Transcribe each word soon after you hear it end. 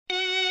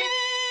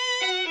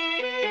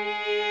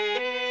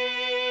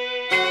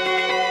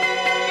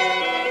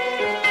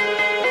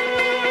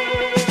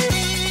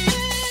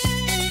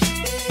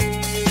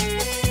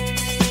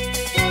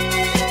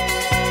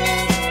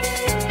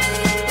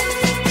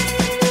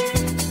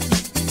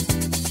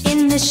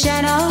the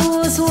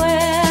shadows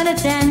where the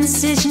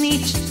dancers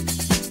meet,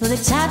 with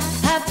the tap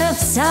of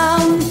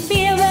sound,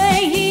 feel the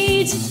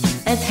heat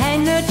of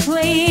hangar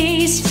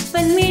tways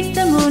beneath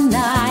the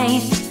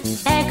moonlight.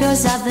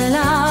 Echoes of the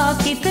love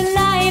keep the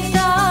night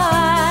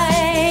bright.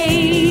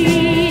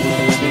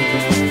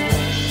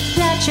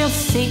 Let your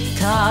feet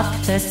talk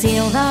the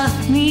feel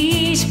of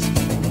meat.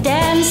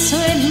 Dance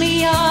with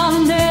me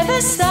under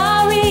the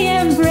starry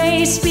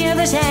embrace. Feel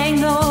the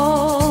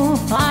tango,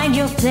 find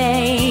your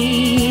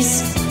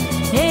place.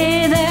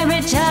 In every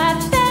tap,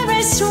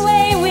 every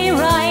sway, we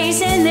rise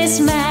in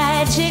this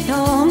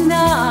magical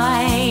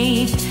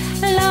night.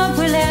 Love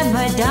will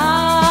never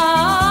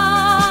die.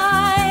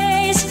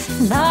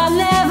 Love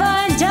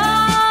never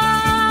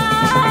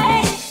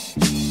die.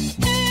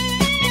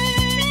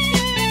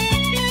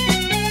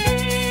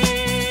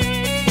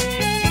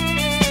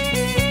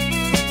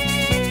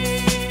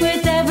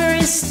 With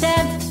every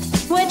step,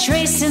 we're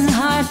tracing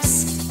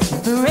hearts,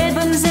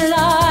 rhythms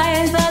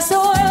alive as the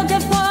world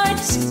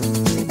departs.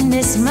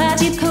 This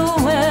magical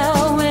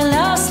world, we're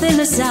lost in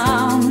the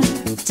sound,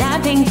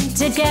 tapping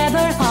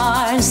together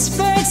our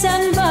spirits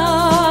and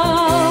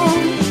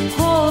bone.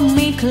 Hold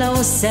me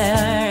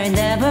closer,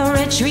 never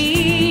retreat.